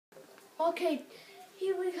Okay,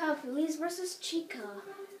 here we have Elise versus Chica.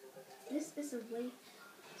 This is a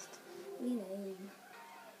waste name.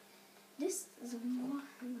 This is one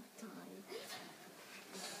time.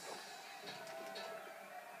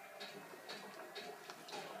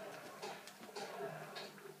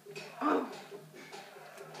 Oh.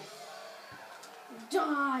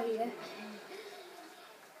 Die!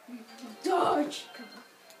 Die, Chica!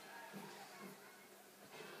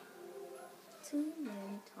 Too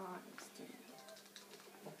many times, dude.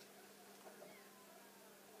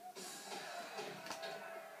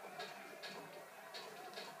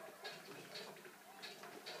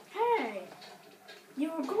 Hey!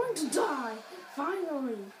 You were going to die!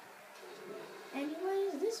 Finally!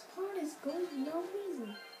 Anyways, this part is going for no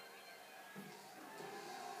reason.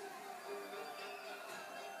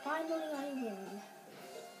 Finally, I win.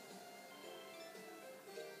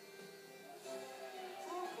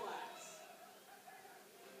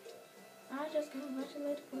 I just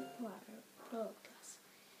congratulate the podcast.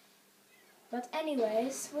 But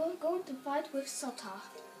anyways, we're going to fight with Sota.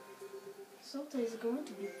 Sota is going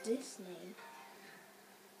to be this name.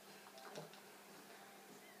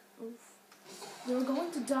 Oof. You're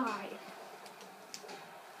going to die.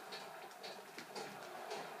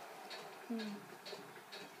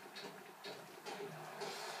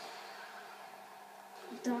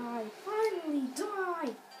 Die. Finally,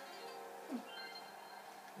 die.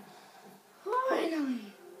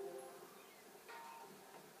 Finally.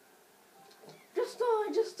 Just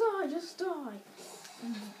die, just die, just die.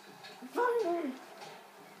 Finally.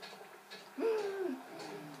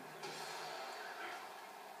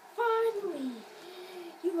 Finally.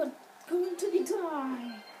 You are going to be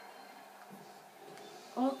die.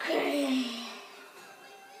 Okay.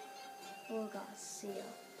 Oh God, see ya.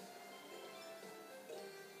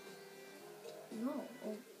 No.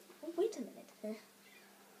 Oh, wait a minute.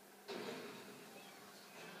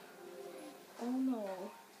 Oh no.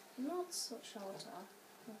 Not so shelter.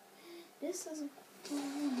 This is...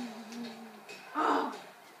 Ah!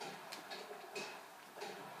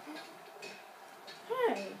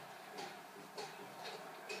 Hey!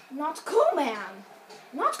 Not cool, man!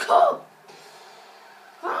 Not cool!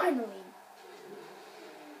 Finally!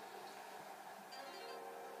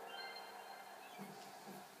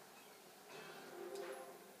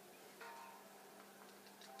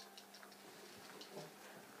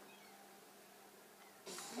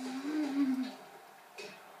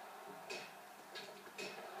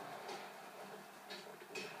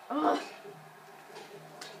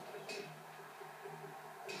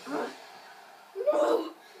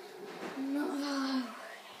 No! No!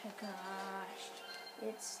 Gosh,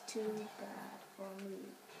 it's too bad for me.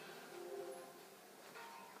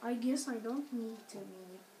 I guess I don't need to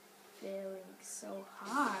be feeling so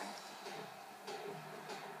hard.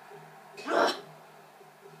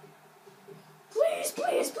 Please,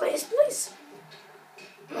 please, please, please!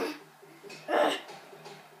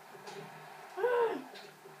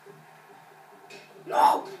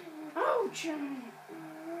 No! Ouch!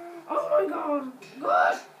 Oh my God!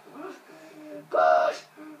 Gosh! Gosh!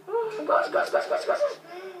 Gosh, gosh, gosh, gosh, gosh!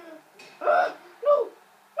 No!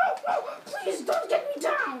 No, no! Please don't get me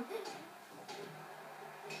down!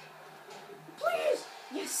 Please!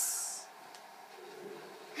 Yes!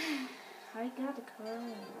 I got a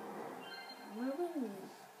crown. We're winning.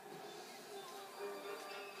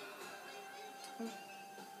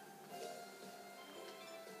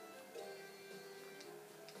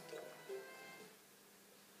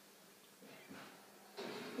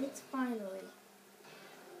 It's finally.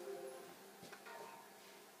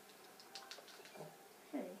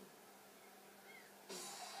 Hey.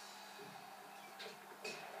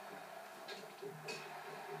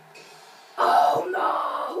 Oh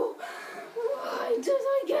no! Why did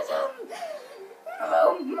I get him?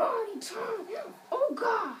 Oh my turn! Oh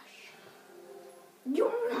gosh!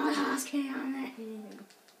 You're not asking anything.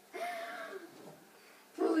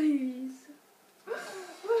 Please.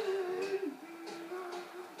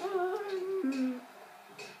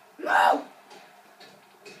 No!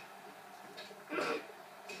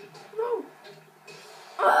 No!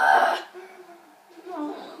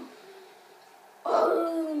 No!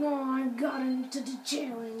 Oh no, I got into the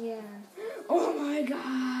jail again. Oh my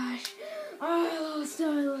gosh! I lost.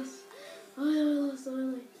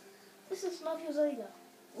 This is not Zelda.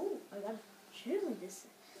 Oh, I got to choose this.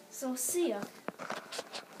 So see ya.